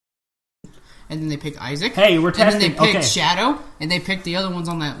and then they pick Isaac. Hey, we're testing. And then they pick Shadow, and they pick the other ones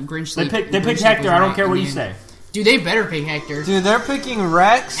on that Grinch. They pick Hector. I don't care what you say. Dude, they better pick Hector. Dude, they're picking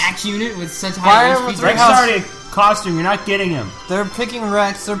Rex. Axe unit with such high HP. Rex is already a costume. You're not getting him. They're picking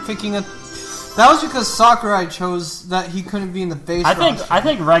Rex. They're picking a... That was because Sakurai chose that he couldn't be in the base roster. I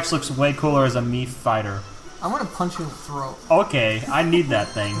think Rex looks way cooler as a Mii fighter. I'm gonna punch you in the throat. Okay, I need that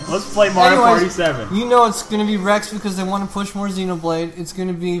thing. Let's play Mario Party 7. You know it's gonna be Rex because they want to push more Xenoblade. It's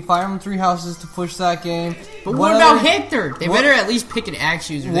gonna be Fire Emblem Three Houses to push that game. But what about Hector? They better at least pick an axe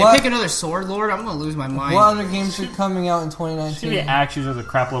user. They pick another Sword Lord, I'm gonna lose my mind. What other games are coming out in 2019? Should be axe users with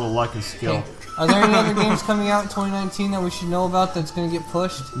crap little luck and skill. Okay. Are there any other games coming out in 2019 that we should know about that's gonna get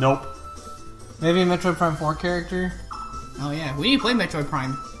pushed? Nope. Maybe a Metroid Prime 4 character? Oh yeah, we need to play Metroid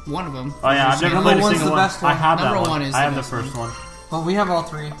Prime. One of them. Oh yeah, I've never played a single one. I have that Number one. one is I have the first one. Well, we have all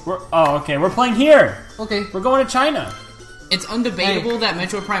three. Okay, we're playing here. Okay. We're going to China. It's undebatable that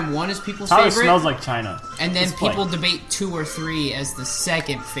Metroid Prime 1 is people's Tyler favorite. Smells like China. And then people debate 2 or 3 as the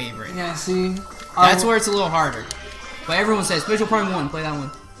second favorite. Yeah, see? That's where it's a little harder. But everyone says, Metroid Prime 1, play that one.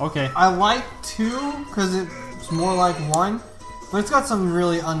 Okay. I like 2 because it's more like 1. But it's got some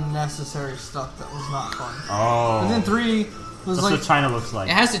really unnecessary stuff that was not fun. Oh. And then 3 was That's like... what China looks like.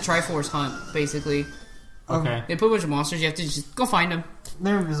 It has the Triforce hunt, basically. Okay. They put a bunch of monsters, you have to just go find them.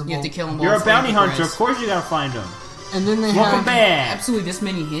 They're invisible. You have to kill them all. You're a bounty hunter, of course you gotta find them. And then they Welcome had... back. Absolutely this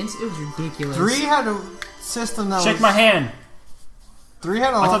many hints? It was ridiculous. 3 had a system that Shake my hand. 3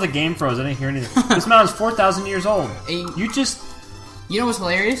 had a I thought the game froze. I didn't hear anything. This mountain's 4,000 years old. You just... You know what's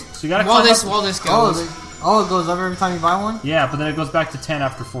hilarious? So you gotta while this goes... Oh, it goes up every time you buy one? Yeah, but then it goes back to 10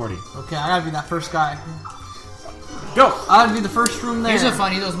 after 40. Okay, I gotta be that first guy. Go! I gotta be the first room there. Here's a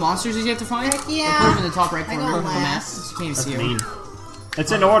funny, those monsters you have to find? Yeah. Put them in the top right corner of the map. last. You can't even That's see mean. them.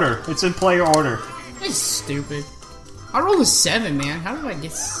 It's in order. It's in player order. That's stupid. I rolled a 7, man. How did I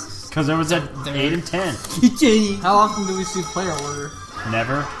get... Because it was at 8 and 10. How often do we see player order?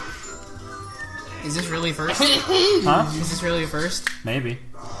 Never. Is this really first? Huh? Is this really first? Maybe.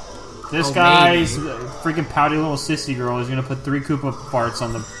 This Oh, guy's freaking pouty little sissy girl is gonna put 3 Koopa farts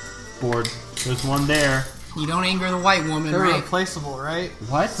on the board. There's one there. You don't anger the white woman, They're right? replaceable, right?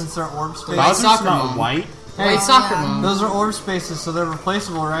 What? Since they're orb spaces. White Bowser's soccer not mom. white. Hey, White soccer mom. those are orb spaces, so they're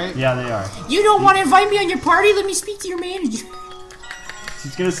replaceable, right? Yeah, they are. You don't want to invite me on your party? Let me speak to your manager.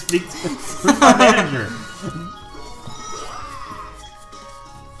 She's gonna speak to who's my manager.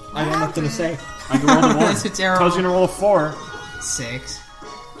 I got nothing to say. I can roll the 1. That's terrible. I was gonna roll a 4. 6.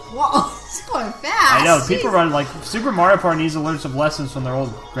 Whoa, it's going fast. I know, people run like Super Mario Party needs to learn some lessons from their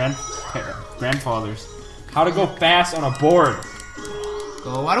old grandfathers. How to go fast on a board.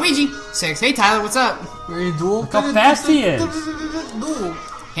 Go Waluigi. 6. Hey Tyler, what's up? Ready to duel? Look how fast he is. Duel.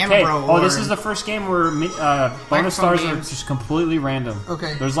 Hammer Okay. Bro. Oh, this is the first game where bonus stars are just completely random.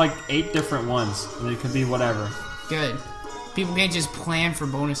 Okay. There's like 8 different ones, and it could be whatever. Good. People can't just plan for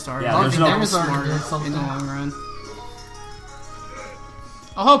bonus stars. Yeah, there's no- They're Amazon smarter did in something. the long run.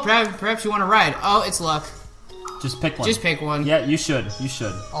 Oh, perhaps you want to ride. Oh, it's luck. Just pick one. Just pick one. Yeah, you should. You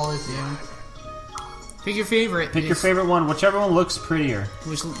should. Always. Yeah. Pick your favorite. Pick your favorite one, whichever one looks prettier.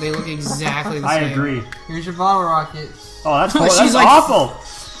 Which they look exactly the I same. agree. Here's your bottle rocket. Oh, that's She's that's like- awful.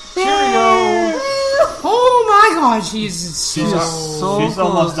 Cheerio. Oh my god, she's so... She's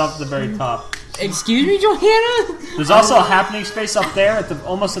almost up to the very top. Excuse me, Johanna? There's also a happening space up there, at the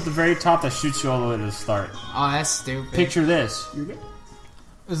almost at the very top, that shoots you all the way to the start. Oh, that's stupid. Picture this.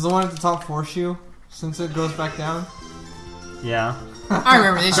 Is the one at the top force you? Since it goes back down? Yeah. I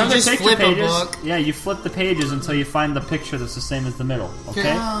remember this. You Remember just picture flip a pages? book. Yeah, you flip the pages until you find the picture that's the same as the middle.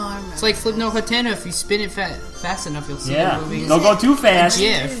 Okay? It's like Flip No Hatena. If you spin it fast enough, you'll see Yeah. it moving. Don't go too fast.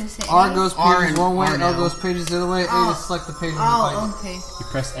 Yeah. R goes R pages and one way, R L now. goes pages the other way, A to select the page Oh, okay. You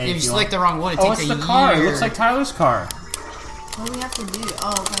press A. If you want- select the wrong one, it Oh, takes it's a the car. year. It looks like Tyler's car. What do we have to do?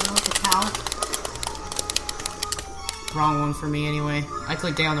 Oh, okay, what's the cow? Wrong one for me, anyway. I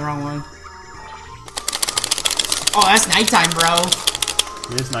clicked A on the wrong one. Oh, that's nighttime, bro.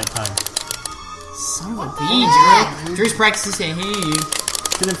 It is nighttime. Son of a bee, Drew. Drew's practicing saying, hey.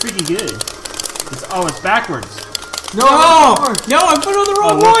 It's feeling freaking good. It's backwards. No! No, I put it on the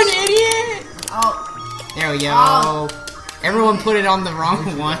wrong whoops. one, idiot! Oh, There we go. Oh. Everyone put it on the wrong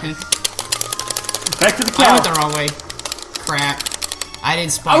one. Back to the I went cow. the wrong way. Crap. I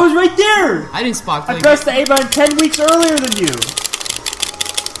didn't spot. I was right there. I didn't spot. I pressed the A button 10 weeks earlier than you.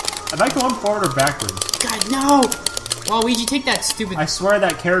 Am I going forward or backwards? God, no! Waluigi, take that stupid... I swear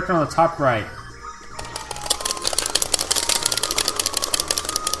that character on the top right.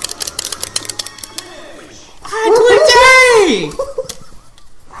 I clicked A!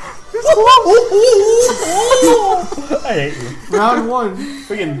 I I hate you. Round 1.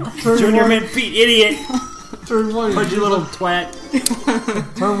 Freaking Turn Junior one. Mint Feet, idiot. Turn 1. Punch you little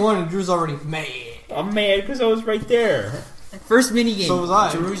twat. Turn 1 and Drew's already mad. I'm mad because I was right there. First minigame. So was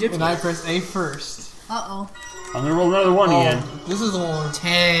I. Drew's And I pressed A first. Uh-oh. I'm gonna roll another one again. This is the one.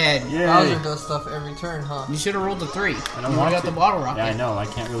 10. Yay. Bowser does stuff every turn, huh? You should have rolled the 3. I don't You want got to. the bottle rocket. Yeah, I know. I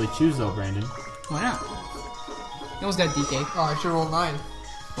can't really choose though, Brandon. Why not? You almost got DK. Oh, I should roll 9.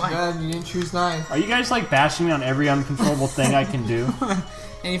 Why? God, you didn't choose 9. Are you guys like bashing me on every uncontrollable thing I can do?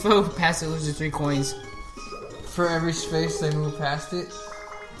 And if I pass it, loses 3 coins. For every space they move past it.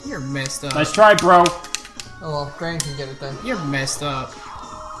 You're messed up. Nice try, bro. Oh well, Brandon can get it then. You're messed up.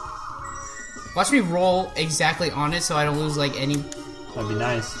 Watch me roll exactly on it so I don't lose like any. That'd be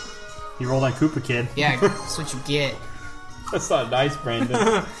nice. You rolled on Koopa Kid. Yeah, that's what you get. That's not nice,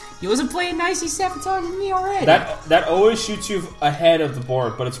 Brandon. You wasn't playing nice, he's sabotaging me already. that always shoots you ahead of the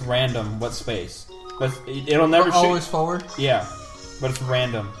board, but it's random what space. But it'll never shoot. Always forward. Yeah, but it's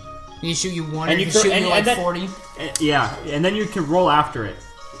random. You shoot you 1 And and you you could- shoot and- you like and that- 40. Yeah, and then you can roll after it.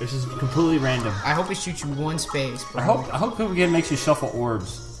 This is completely random. I hope it shoots you 1 space, bro. I hope Koopa Kid makes you shuffle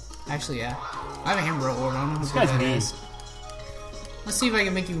orbs. Actually, yeah. I have a hammer orb. I don't know This how good guy's that mean. is. Let's see if I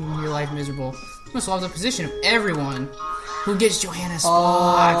can make your life miserable. I'm gonna swap the position of everyone who gets Johanna's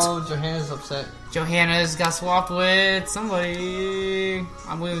spot. Oh, Johanna's upset. Johanna's got swapped with somebody.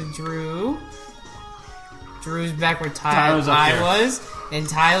 I'm with Drew. Drew's back where Tyler's up I there. was, and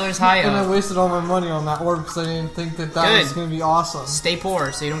Tyler's high And I up. wasted all my money on that orb because I didn't think that Good. was going to be awesome. Stay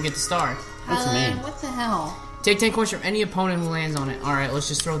poor so you don't get the star. That's Tyler, mean. what the hell? Take 10 coins from any opponent who lands on it. Alright, let's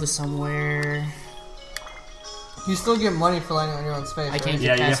just throw this somewhere. You still get money for landing on your own space, I right? can't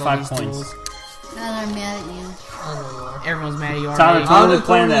Yeah, get you past get all 5 these coins. tools. Now I'm mad at you. I know you are. Everyone's mad at you Tyler, already. Tyler- I would would've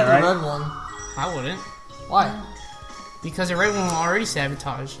planned that, the right? red one. I wouldn't. Why? Because the red one will already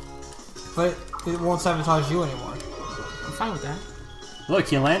sabotage. But it won't sabotage you anymore. I'm fine with that. Look,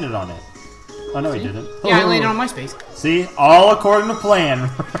 he landed on it. Oh no, he didn't. Yeah, I landed on my space. See, all according to plan.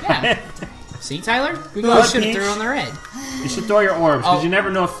 Yeah. See, Tyler? We You got should have Peach. threw it on the red. You should throw your orbs because Oh. you never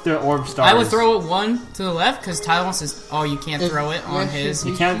know if the orb stars. I would throw it 1 to the left because Tyler wants to. Oh, you can't throw it on Yes, his.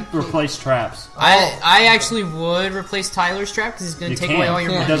 You can't replace traps. I actually would replace Tyler's trap because it's going You to take away can't. all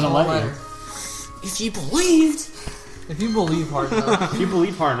your It money. doesn't let you. matter. If you believed. If you believe hard enough. If you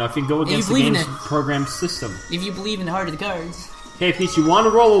believe hard enough, you can go against the believe in game's it. program system. If you believe in the heart of the cards. Okay, Peach, you want to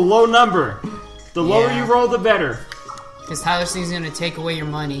roll a low number. The lower Yeah. you roll, the better. Because Tyler's thing's going to take away your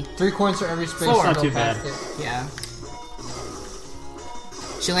money. 3 coins for every space. Four. you Not go too past bad. it. Yeah.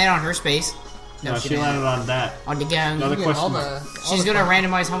 She landed on her space. No, she didn't. landed on that. On the gun. Another You get all question the, mark. all She's the going to coins.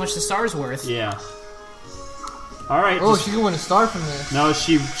 randomize how much the star's worth. Yeah. Alright. Oh, just- she can win a star from this. No,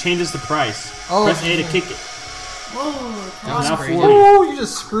 she changes the price. Oh, Press A to yeah. kick it. Whoa. That was Now crazy. 40. Oh, you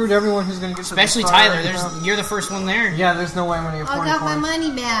just screwed everyone who's going to get to the Especially star Tyler. right now. You're the first one there. Yeah, there's no way I'm going to get I 40 got my coins.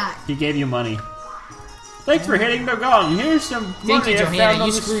 money back. He gave you money. Thanks for hitting the gong. Here's some Thank money you, I found Johanna. on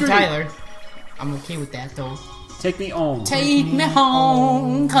You the screwed street. Tyler. I'm okay with that, though. Take me home. Take me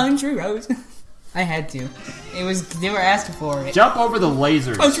home, country roads. I had to. They were asking for it. Jump over the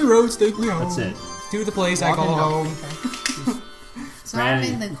lasers. Country roads, take me home. That's it. To the place I Walking call down. home. Sorry,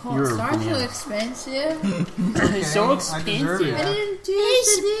 Randy, the cold. you're a Stars banana. so expensive. It's so I deserve expensive. it. I didn't do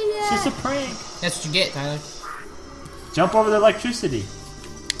this to do It's just a that. prank. That's what you get, Tyler. Jump over the electricity.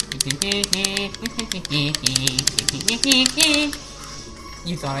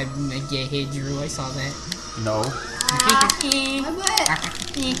 You thought I'd get hit, Drew. I saw that. No. My butt.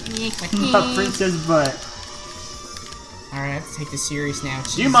 A princess butt. Alright, I have to take this serious now.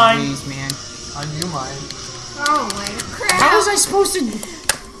 Do you mind? Jeez, man. I do mine. Oh my crap. How was I supposed to...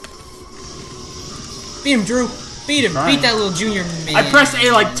 Beat him, Drew. Beat him. Trying. Beat that little junior man. I pressed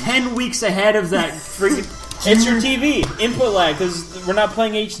A like 10 weeks ahead of that freaking... It's your TV. Input lag, because we're not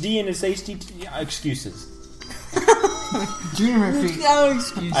playing HD and it's HD... Excuses. Junior Mint feet. No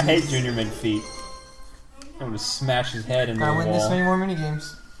excuse. I hate Junior Mint feet. I'm gonna smash his head into the Gotta win this wall. many more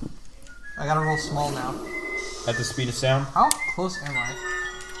minigames. I gotta roll small now. At the speed of sound. How close am I?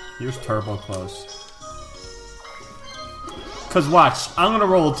 Yours turbo close. Cause watch, I'm gonna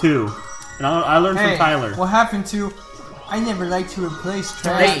roll a 2. And I learned Hey, from Tyler. what happened to... I never like to replace It's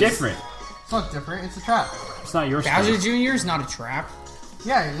traps. different. It's not different, it's a trap. It's not your Bowser space. Jr. is not a trap.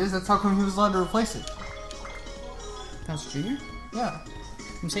 Yeah, it is. That's how come he was allowed to replace it. Bowser Jr.? Yeah.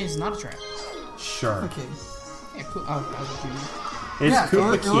 I'm saying it's not a trap. Sure. Okay. Yeah, cool. Oh, Bowser Jr. It's Yeah,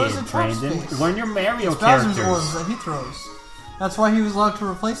 Koopa it was a Kid, trap Brandon. space. Learn your Mario It's Bowser's characters. orbs that he throws. That's why he was allowed to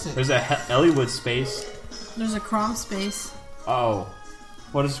replace it. There's a Elliewood space. There's a Crom space. Oh.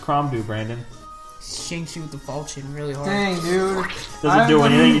 What does Crom do, Brandon? Shanks you with the falchion really hard. Dang, dude. Doesn't do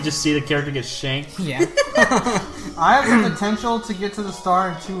anything, you just see the character get shanked. Yeah. I have the potential to get to the star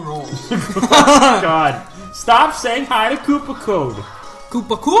in 2 rolls. God. Stop saying hi to Koopa Code.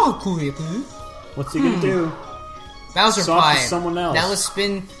 Koopa Koopa. What's he gonna do? Bowser Swap Pie. with someone else. That was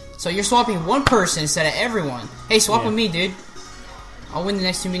spin. So you're swapping one person instead of everyone. Hey, swap Yeah. with me, dude. I'll win the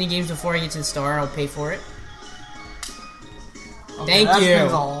next 2 mini games before I get to the star. I'll pay for it. Okay, Thank that you.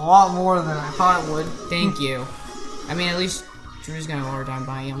 spins a lot more than I thought it would. Thank you. I mean, at least Drew's gonna have a hard time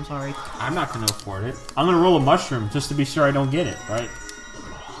buying it. I'm sorry. I'm not gonna afford it. I'm gonna roll a mushroom just to be sure I don't get it, right?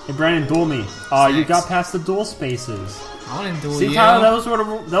 Hey, Brandon, duel me. Oh, you Six. got past the duel spaces. I want to duel See, you. Tyler,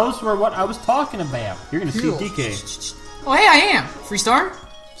 those were what I was talking about. You're gonna see Duel. DK. Oh, hey, I am. Free star?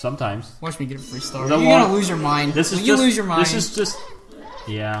 Sometimes. Watch me get a free star. The You're one- gonna lose your mind. This is When you just, lose your mind. This is just...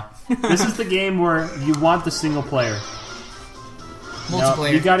 Yeah. This is the game where you want the single player. No,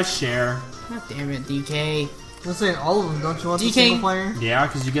 multiplayer. you gotta share. God damn it, DK. Let's say all of them. Don't you want the DK. single player? Yeah,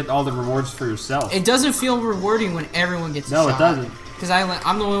 because you get all the rewards for yourself. It doesn't feel rewarding when everyone gets a No, shot. it doesn't. Because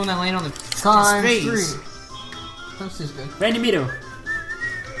I'm the only one that landed on the Times space. 3. That's just good. Randy Mito.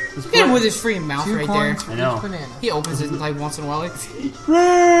 Let's Look at him play. with his freaking mouth 2 right there. coins for I know. each banana. He opens it like once in a while.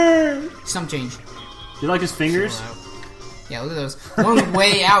 Like, some change. You like his fingers? Yeah, look at those. One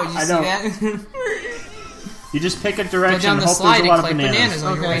way out. You I see know. that? You just pick a Go direction down and the hope slide there's a and lot of collect bananas. bananas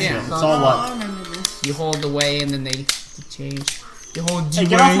on your way Okay, down. It's all Oh, I luck. remember this. You hold the way and then they change. You hold the Hey, way.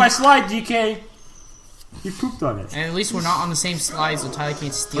 get off my slide, DK! You pooped on it. And at least we're not on the same slide, so Tyler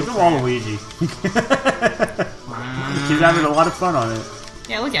can't steal. Look at crap. Waluigi. He's having a lot of fun on it.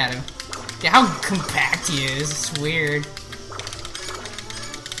 Yeah, look at him. Yeah, how compact he is. It's weird.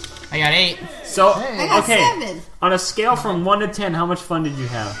 I got 8. So, Hey. I got okay, 7. on a scale from 1 to 10, how much fun did you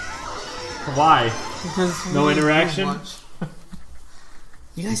have? Why? Because No we didn't do interaction? much.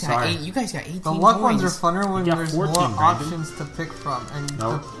 You guys got Sorry. 8. You guys got 18 The luck coins. ones are funner when got there's 14, more Brandon. options to pick from, and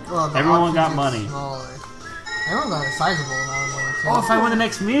Nope. the Everyone options got get money. smaller. Everyone got a sizable amount of money too. Oh, if I win the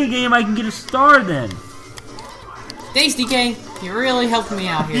next mini game, I can get a star then. Thanks, DK. You really helped me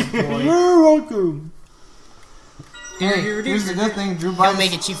out here, boy. You're welcome. Hey, here's the good thing: Drew buys. Don't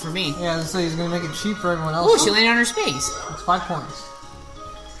make it cheap for me. Yeah, so he's gonna make it cheap for everyone else. Oh, she landed on her space. It's 5 points.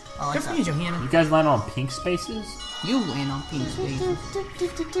 I like Good for that. you, Johanna. You guys land on pink spaces? You land on pink space.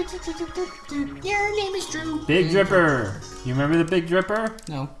 Your name is Drew. Big Dripper. You remember the Big Dripper?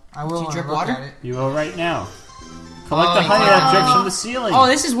 No. I will Did you when I drip look water? at it. You will right now. Collect Oh, the honey yeah. that drips from the ceiling. Oh,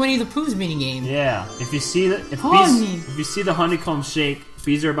 this is Winnie the Pooh's minigame. Yeah, if you see the Honey. if you see the honeycomb shake,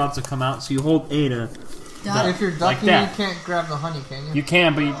 bees are about to come out. So you hold A to. Duh. If you're Like ducking, that. you can't grab the honey, can you? You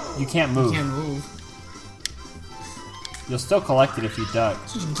can, but you can't move. You can't move. You'll still collect it if you duck.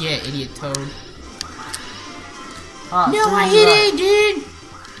 What did you get, idiot toad? Ah, No, so I you hit got- A, dude!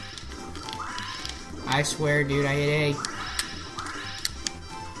 I swear, dude, I hit A.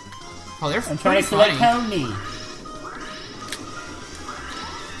 Oh, they're I'm trying pretty to collect funny. honey.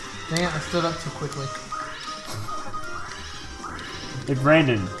 Dang it, I stood up too quickly. Hey,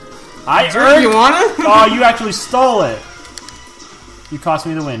 Brandon. I Drew, earned. you wanna? Oh, you actually stole it. You cost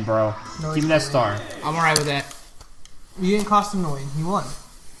me the win, bro. No, Give me he that didn't. star. I'm alright with that. You didn't cost him the win. He won.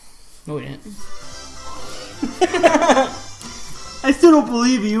 No, we didn't. I still don't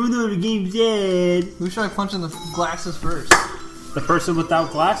believe you, even though the game's dead. Who should I punch in the glasses first? The person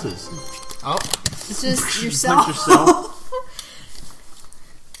without glasses. Oh. It's just Punch yourself. yourself.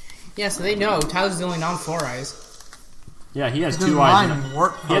 Yeah, so they know Tyler's the only non-4 eyes. Yeah, he has Because 2 eyes. mine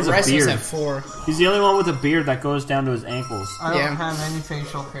work. He has The a rest is beard. at 4. He's the only one with a beard that goes down to his ankles. I don't Yeah. have any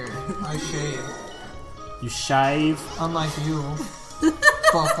facial hair. I shave. You shave. Unlike you,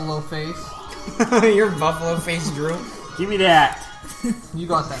 buffalo face. Your buffalo face, Drew. Give me that. You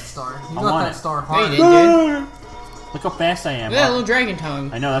got that star. You I got want that it. star No, hard. you didn't, dude. Look how fast I am. Look at that little dragon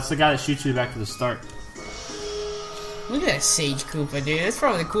tongue. I know, that's the guy that shoots you back to the start. Look at that Sage Koopa, dude. That's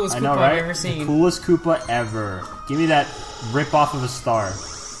probably the coolest I Koopa know, I've right? ever The seen. coolest Koopa ever. Give me that rip off of a star.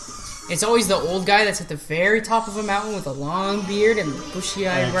 It's always the old guy that's at the very top of a mountain with a long beard and bushy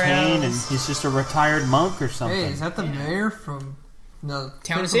And a eyebrows. cane, and he's just a retired monk or something. Hey, is that the mayor from... No,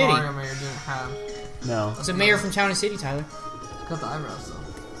 Town and Super City. Mario Mayor didn't have... No. It's a mayor from Town and City, Tyler. He's got the eyebrows, though.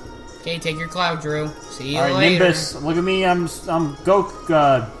 Okay, take your cloud, Drew. See you Alright, later. Nimbus, look at me. I'm a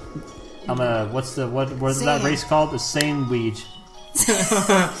what's that race called? The Sandwich.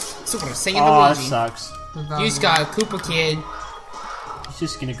 So what I'm saying, Oh, that Luigi. sucks. You just got a Koopa kid. He's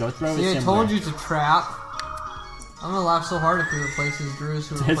just gonna go throw See, it I somewhere. told you to trap. I'm gonna laugh so hard if he replaces Drew's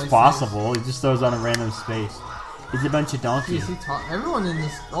who It's replaces possible. He just throws on a random space. He's a bunch of donkeys. Jeez, he talk. Everyone in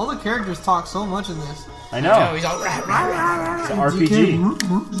this, all the characters talk so much in this. I No, know. he's all rah, rah, rah, rah. It's an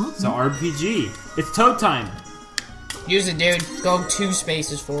RPG. It's an RPG. It's Toad time. You Use it, dude. Go 2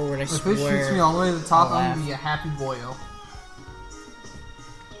 spaces forward, I If it shoots me swear. all the way to the top, I'll I'm laugh. gonna be a happy boyo.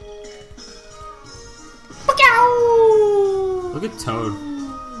 Look at Toad.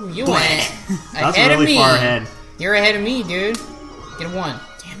 You went That's ahead really of me. far ahead. You're ahead of me, dude. Get a 1.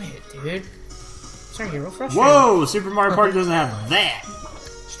 Damn it, dude. Sorry, you're real frustrated. Whoa! Super Mario Party doesn't have that.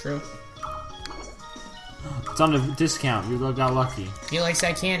 It's true. It's on a discount. You got lucky. He likes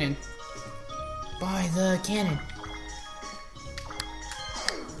that cannon. Buy the cannon.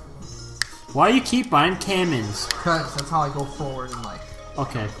 Why do you keep buying cannons? Cause that's how I go forward in life.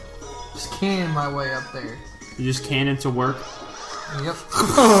 Okay. Just cannon my way up there. You just cannon to work. Yep.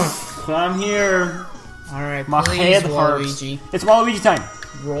 I'm here. Alright, My please, head hurts. Waluigi. It's Waluigi time.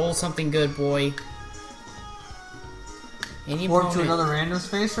 Roll something good, boy. Any Warp to opponent, another random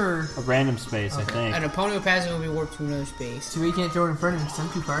space, or A random space, I think. an opponent who passes will be warped to another space. so we can't throw it in front of me because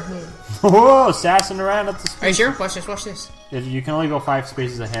I'm too far ahead. Whoa! Sassing around at the Are you space. sure? Watch this, watch this. You can only go 5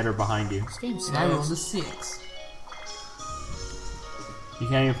 spaces ahead or behind you. This game And I rolled sucks. a 6. You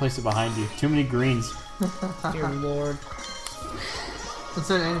can't even place it behind you. Too many greens. Dear lord. Is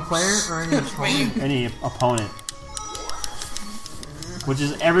it any player or any opponent? Any opponent. Which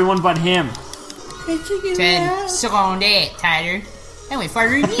is everyone but him. 10. Suck on that, Tyler. That went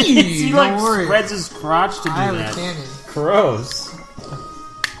farther than He you. like worry. spreads his crotch to do I have that. a cannon. Gross.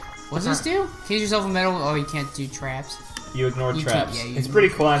 What's this do? Use yourself a medal. Oh, you can't do traps. You ignore You traps. can't- yeah, you- It's pretty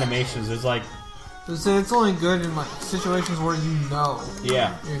cool animations. There's like, So it's only good in like situations where you know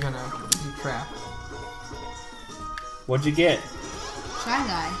yeah. you're gonna be trapped. What'd you get? Shy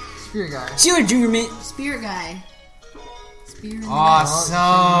guy. Spear guy. Steeler Junior Mint. Spirit guy. Spirit Awesome.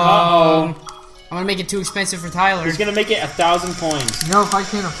 Uh-oh. I'm gonna make it too expensive for Tyler. He's gonna make it 1,000 coins. You know, if I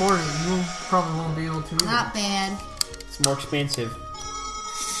can't afford it, you probably won't be able to either. Not bad. It's more expensive.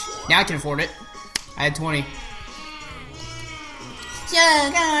 Now I can afford it. I had 20. Suck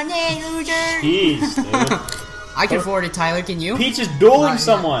on that, loser. Jeez, dude. I can afford it, Tyler. Can you? Peach is dueling Not yet.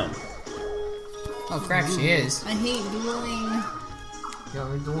 someone. Oh crap, she is. I hate dueling. You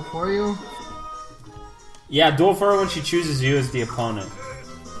want me to do it for you? Yeah, duel for her when she chooses you as the opponent.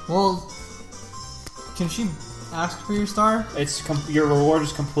 Well, can she ask for your star? It's your reward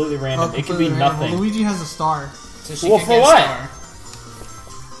is completely random. It can be completely random. nothing. Well, Luigi has a star. So she Well, can for get what? Star.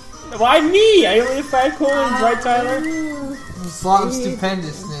 Why me? I only have 5 coins, right, Tyler? It's a lot of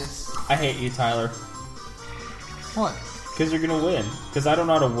stupendousness. I hate you, Tyler. What? Because you're gonna win. Because I don't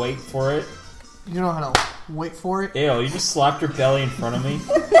know how to wait for it. You know how to wait for it? Ew, you just slapped your belly in front of me.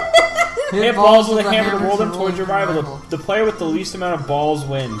 Hit Hit balls with a hammer to roll to them towards your rival. The player with the least amount of balls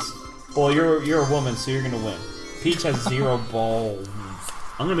wins. Well, you're a woman, so you're gonna win. Peach has 0 balls.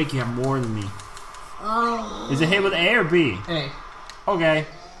 I'm gonna make you have more than me. Oh. Is it hit with A or B? Hey, Okay.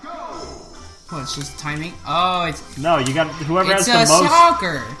 Oh, it's just timing. Oh, it's No, you got whoever it's has the most.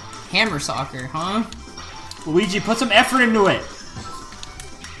 soccer. Hammer soccer, huh? Luigi, put some effort into it.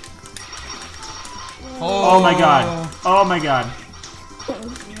 Oh my god. Oh my god.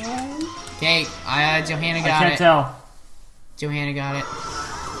 Okay, Johanna I got can't it. tell. Johanna got it.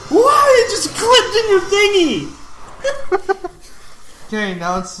 What? It just clipped in your thingy. okay,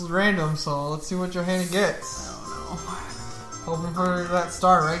 now it's random, so let's see what Johanna gets. Hoping for that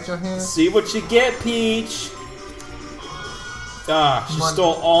star, right, Johanna? See what you get, Peach. Ah, she Come on.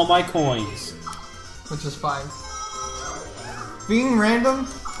 stole all my coins. Which is 5. Being random,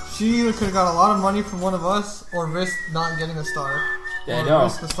 she either could have got a lot of money from one of us, or risked not getting a star. Yeah, I or know.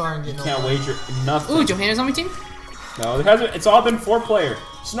 risk a star and get no Can't money. wager nothing. Ooh, Johanna's on my team? No, it hasn't. It's all been 4-player.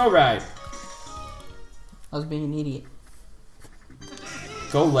 Snow Ride. I was being an idiot.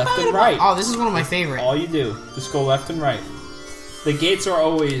 Go left and right. Oh, this is one of my favorite. All you do, just go left and right. The gates are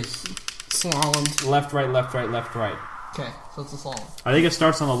always Slalom. left, right, left, right, left, right. Okay, so it's a slalom. I think it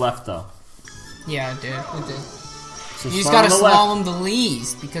starts on the left though. Yeah, dude. It did. So You just start gotta on the left. slalom the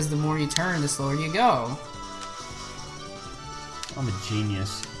least, because the more you turn, the slower you go. I'm a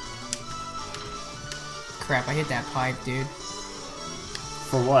genius. Crap, I hit that pipe, dude.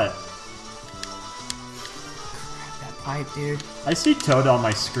 For what? That pipe, dude. I see Toad on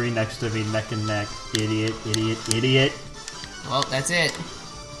my screen next to me, neck and neck. Idiot, idiot, idiot. Well, that's it.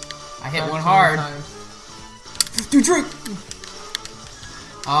 I hit Back one to hard. time. Dude, trick!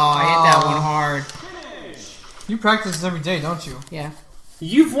 Oh, I hit that one hard. You practice this every day, don't you? Yeah.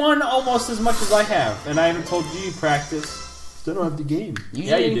 You've won almost as much as I have, and I haven't told you you practice. Still don't have the game.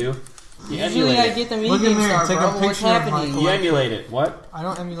 Yeah, you do. You Usually emulate I get the Look at minigame me, star, take a bro. What's picture of my happening? it. You emulate it. What? I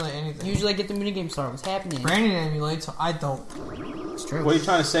don't emulate anything. Usually I get the minigame star. What's happening? Brandon emulates, so I don't. It's true. What are you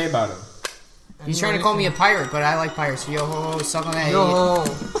trying to say about him? He's trying to call me a pirate, but I like pirates. Yo ho ho, suck on that. Idiot.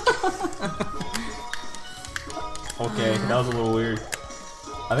 Yo, Okay, that was a little weird.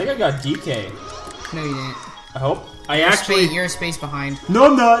 I think I got DK. No, you didn't. I hope. I You're actually. you're a space behind. No,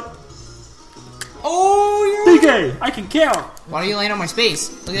 I'm not. Oh, DK, I can count. Why do you land on my space?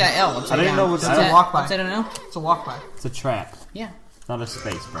 Look at that L upside I didn't down. know what Is that- that walk by. upside down L? It's a walk by. It's a trap. Yeah, It's not a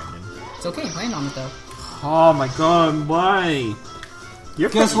space, Brendan. it's okay. Land on it though. Oh my god, why? You're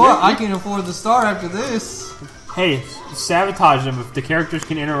Guess what? I can afford the star after this. Hey, sabotage them if the characters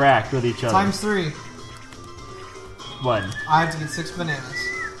can interact with each other. Times 3. What? I have to get 6 bananas.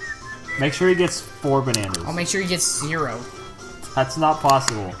 Make sure he gets 4 bananas. I'll make sure he gets 0. That's not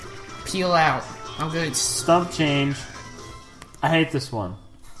possible. Peel out. I'm good. Stump change. I hate this one.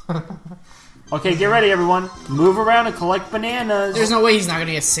 Okay, get ready, everyone. Move around and collect bananas. There's no way he's not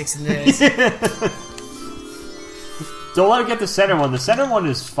gonna get 6 in this. Don't let him get the center one. The center one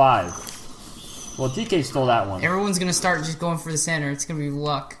is 5. Well, DK stole that one. Everyone's gonna start just going for the center. It's gonna be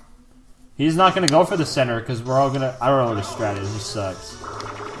luck. He's not going to go for the center because we're all going to... I don't know what his strat is. He sucks.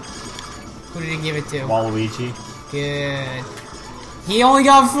 Who did he give it to? Waluigi. Good. He only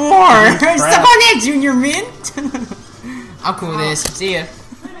got 4. Stop on that, Junior Mint. I'm cool with this. See ya.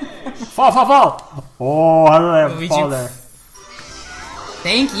 Fall, fall, fall! Oh, how did I Luigi. fall there?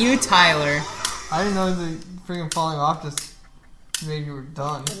 Thank you, Tyler. I didn't know the freaking falling off just made you were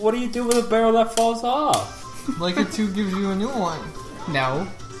done. What do you do with a barrel that falls off? Like a 2 gives you a new one. No.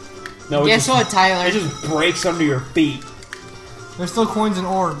 No, Guess what, Tyler? It just breaks under your feet. There's still coins and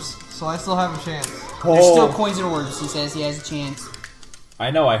orbs, so I still have a chance. There's still coins and orbs. He says he has a chance.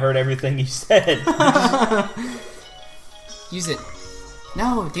 I know, I heard everything he said. Use it.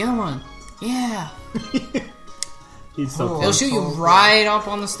 No, the other one. Yeah. He's so Cool. It'll close. shoot you right up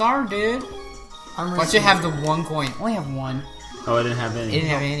on the star, dude. I'm Watch it have the 1 coin. Only have 1. Oh, I didn't have It any. didn't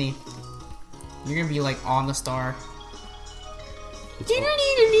have any. You're gonna be like on the star.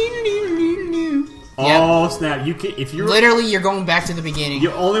 Oh, snap. You can, if you're... Literally, you're going back to the beginning.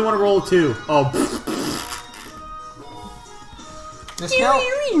 You only want to roll 2. Oh, Discount?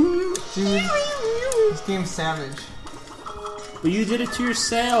 Dude, this game's savage. but you did it to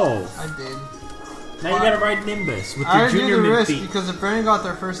yourself. I did. Now you gotta ride Nimbus with I your did junior the mid risk feet. because if Brandon got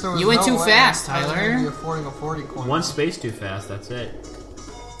there first, there was You went no too way fast, I was Tyler. gonna be affording a 40 coin. One space too fast, that's it.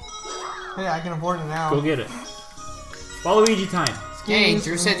 Hey, I can afford it now. Go get it. Waluigi time. Hey,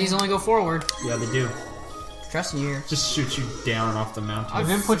 Drew said these only go forward. Yeah, they do. Trust me here. Just shoot you down off the mountain. If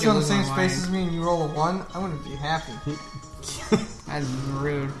it puts you on the same Freaking space lose as me and you roll a 1, I'm gonna be happy. That's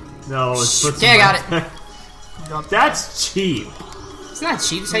rude. No, it's puts Okay, I got it. Got That's cheap. It's not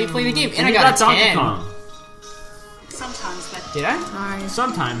cheap. It's how you play the game. And And I you got a Donkey 10. Kong. Sometimes, but Did I?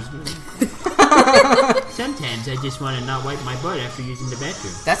 Sometimes. Sometimes I just want to not wipe my butt after using the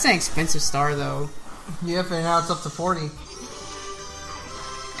bathroom. That's an expensive star, though. Yep, and now it's up to 40.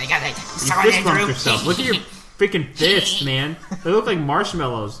 I got that. You Sorry, fist bumped Drew. yourself. Look at your freaking fists, man. They look like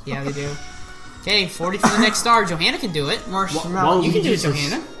marshmallows. Yeah, they do. Okay, 40 for the next star. Johanna can do it. Marshmallow. You can do it, Luigi's a-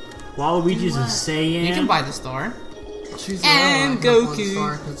 Johanna. Waluigi's a Saiyan. You can buy the star. Choose And another one, Goku.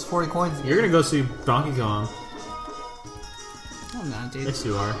 star, 'cause it's 40 coins. You're gonna go see Donkey Kong. Oh, no, dude. Yes,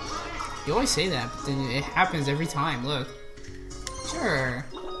 you are. You always say that, but then it happens every time. Look. Sure.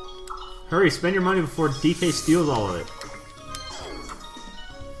 Hurry, spend your money before DK steals all of it.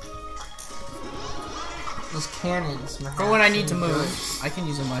 Those cannons, man. For when I need to move, I can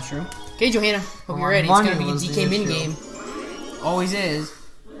use a mushroom. Okay, Johanna. Hope you're ready. It's money gonna be a was the DK min issue. game. Always is.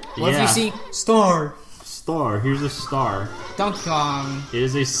 What Yeah. if you see star? Star. Here's a star. Donkey Kong. It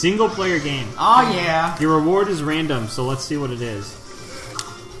is a single-player game. Oh yeah. Your reward is random, so let's see what it is.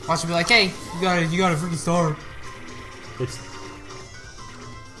 Watch it be like, hey, you got a freaking star. It's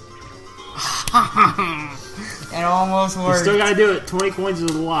It almost you worked. still gotta do it. 20 coins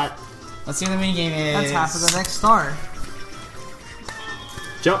is a lot. Let's see what the mini game is. That's half of the next star.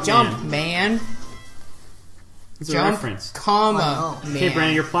 Jump, Jump, man. man. It's a Jump, reference. comma, I know. man. Okay,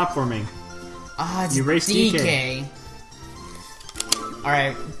 Brandon, you're platforming. Ah, it's You race DK.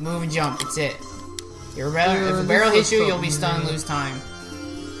 Alright, move and jump. That's it. If a this barrel hits you, looks you'll be so stunned, easy. lose time.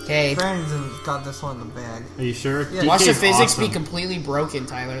 Okay. Brandon's got this one in the bag. Are you sure? Yeah. DK Watch the is physics awesome. be completely broken,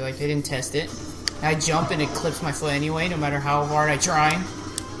 Tyler. Like, they didn't test it. I jump and it clips my foot anyway, no matter how hard I try.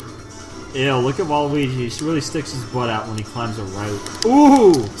 Ew, look at Waluigi. He really sticks his butt out when he climbs a rope.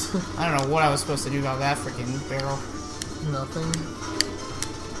 Ooh! I don't know what I was supposed to do about that freaking barrel. Nothing.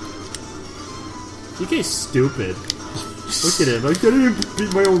 DK's stupid. Look at him. I can't even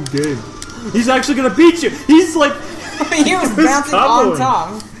beat my own game. He's actually gonna beat you! He's like... He was bouncing on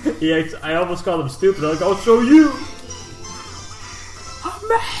top. Yeah, I almost called him stupid. I'm like, I'll show you! I'm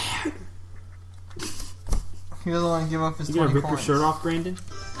mad! He doesn't want to give up his You 20 gonna rip your coins. shirt off, Brandon?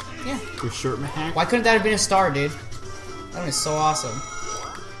 Yeah. Your shirt, Mahak? Why couldn't that have been a star, dude? That is so awesome.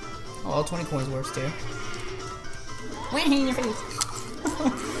 Oh, well, 20 coins works too. Wait in your face.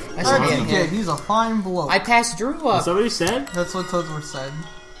 I should get RTK, him. he's a fine bloke. I passed Drew That's up. what he said? That's what Toadsworth said.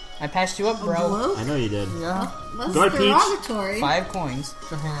 I passed you up, bro. Hello? I know you did. Yeah. That's Go ahead, Peach. derogatory. 5 coins.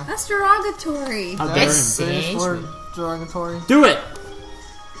 Johanna. That's derogatory. How dare Yes. him. Finish Sage. word derogatory. Do it!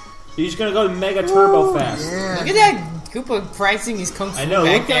 You're just gonna go mega turbo fast. Yeah. Look at that Koopa practicing his kung fu I know,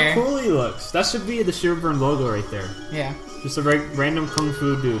 back look there. how cool he looks. That should be the Shiverburn logo right there. Yeah. Just a random kung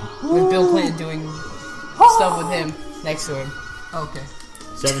fu dude. With Bill Clinton doing stuff with him next to him. Okay.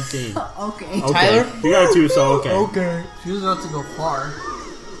 17. Okay. Okay. Tyler? You got 2, so okay. Okay. She was about to go far.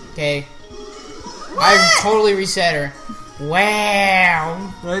 Okay. I totally reset her.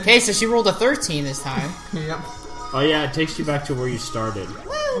 Wow. Right? Okay, so she rolled a 13 this time. Yep. Oh yeah, it takes you back to where you started.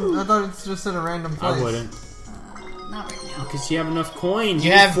 I thought it's just in a random place. I wouldn't. Not right now. Because you have enough coins.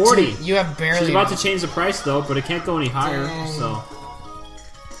 You You have 40. You have barely. She's about to enough. change the price though, but it can't go any higher, Dang. so...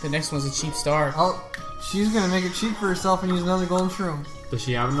 The next one's a cheap star. Oh, she's gonna make it cheap for herself and use another golden shroom. Does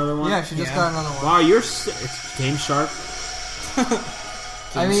she have another one? Yeah, she just Yeah. got another one. Wow, it's Game Shark.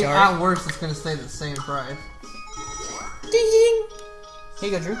 I mean, Shark. at worst, it's gonna stay the same price. Ding ding. Here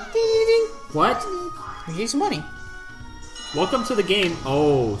you go, Drew. Ding ding ding. What? We gave some money. Welcome to the game.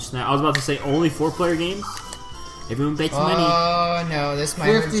 Oh, snap. I was about to say only 4-player games? Everyone bets money. Oh no, this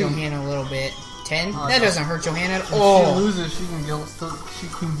might 50. hurt Johanna a little bit. 10? Oh, That no. doesn't hurt Johanna at If all. she loses, she can guilt. She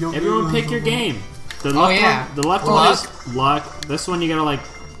can guilt. Everyone pick your game. The left yeah. one, the left Luck. one is luck. This one you gotta like...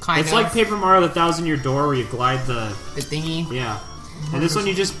 Kind it's of. like Paper Mario the Thousand Year Door where you glide the... The thingy. Yeah. And this one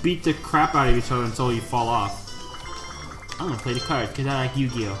you just beat the crap out of each other until you fall off. I'm gonna play the card because I like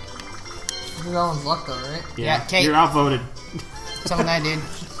Yu-Gi-Oh! I think that one's luck though, right? Yeah, Kate. You're outvoted. Something I did.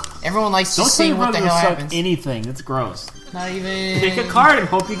 Everyone likes to Don't say see what the hell suck happens. anything. That's gross. Not even. Pick a card and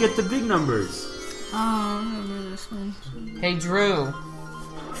hope you get the big numbers. Oh, I remember this one. Hey Drew,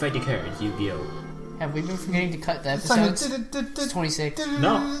 Fight the cards, Yu-Gi-Oh! have we been forgetting to cut the Simon, episodes? It's 26.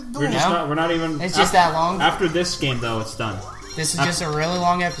 No, we're just No? not. We're not even. It's just that long? After this game, though, it's done. This is just a really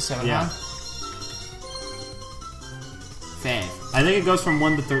long episode, Yeah. huh? Fang. I think it goes from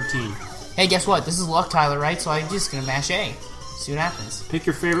 1 to 13. Hey, guess what? This is luck, Tyler, right? So I'm just gonna mash A. See what happens. Pick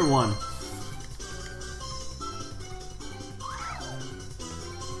your favorite one.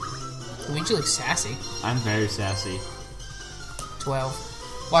 Luigi looks sassy. I'm very sassy.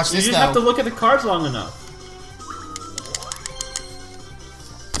 12. Watch You this just though. have to look at the cards long enough.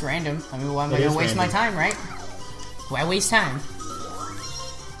 It's random. I mean, why am I It gonna is waste my random. time, right? Why waste time?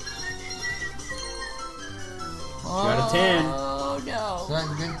 Got a 10. Oh no. That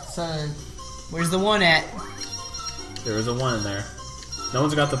good sign. Where's the 1 at? There was a 1 in there. No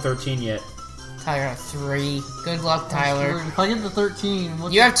one's got the 13 yet. Tyler got 3. Good luck, Tyler. If I get the 13,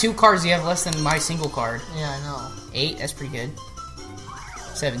 what's You have 2 cards. You have less than my single card. Yeah, I know. 8. That's pretty good.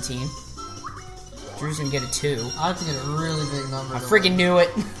 17. Drew's gonna get a 2. I have to get a really big number. I to freaking win. knew it.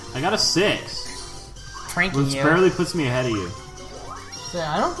 I got a 6. Pranking Which you. barely puts me ahead of you.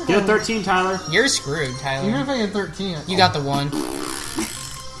 Yeah, I don't think Get a I- 13, Tyler. You're screwed, Tyler. Even if I get 13, You got the 1.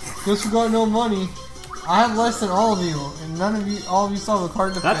 Guess you got no money. I have less than all of you, and none of you, all of you saw the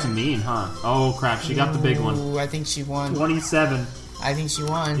card to That's pick. mean, huh? Oh crap, she got the big one. Ooh, I think she won. 27. I think she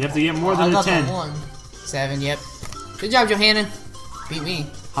won. You have to get more I than a got 10. the 1. 7, yep. Good job, Johanna. Beat me.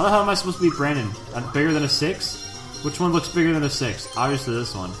 How the hell am I supposed to beat Brandon? Bigger than a 6? Which one looks bigger than a 6? Obviously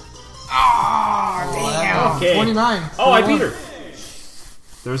this one. Oh, damn. Okay. 29. Oh, I 21. beat her.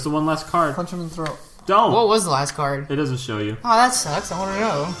 There's the one last card. Punch him in the throat. Don't. What was the last card? It doesn't show you. Oh, that sucks. I want to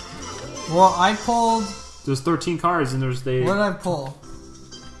know. Well, I pulled. There's 13 cards and there's the... What did I pull?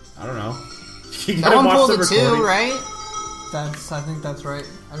 I don't know. You No gotta one watch pulled the a 2, recording. right? I think that's right.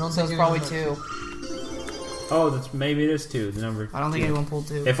 I don't So think it's it probably was 2. Oh, that's maybe it is 2. The number. I don't think anyone pulled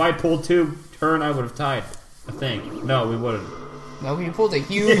 2. If I pulled 2, her and I would have tied. I think. No, we wouldn't. No, you pulled a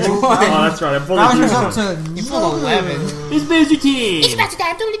huge Oh, one. that's right. I pulled Now a he's huge up one. to You pulled 11. It's busy team.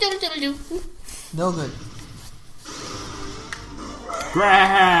 no good.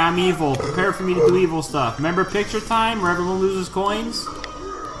 I'm evil. Prepare for me to do evil stuff. Remember picture time where everyone loses coins?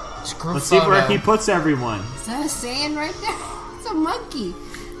 Screw Let's see where photo. he puts everyone. Is that a sand right there? It's a monkey.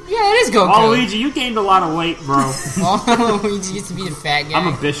 Yeah, it is Goku. Oh, Luigi, you gained a lot of weight, bro. Oh, Luigi used to be the fat guy.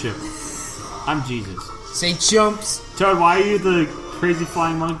 I'm a bishop. I'm Jesus. Say chumps. Toad, why are you the crazy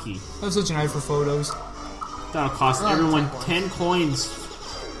flying monkey? I'm such an eye for photos. That'll cost Oh, everyone 10 10 coins.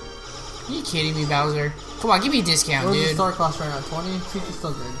 Are you kidding me, Bowser? Come on, give me a discount, What's the dude. start cost right now? 20? Peach is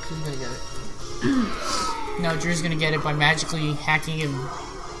still good. She's gonna get it. No, Drew's gonna get it by magically hacking and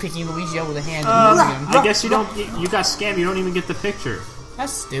picking Luigi up with a hand and moving him. I guess you don't. You got scammed. You don't even get the picture.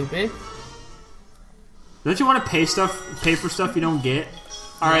 That's stupid. Don't you want to pay for stuff you don't get?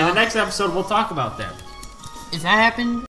 Alright, Yeah. the next episode we'll talk about that. If that happened,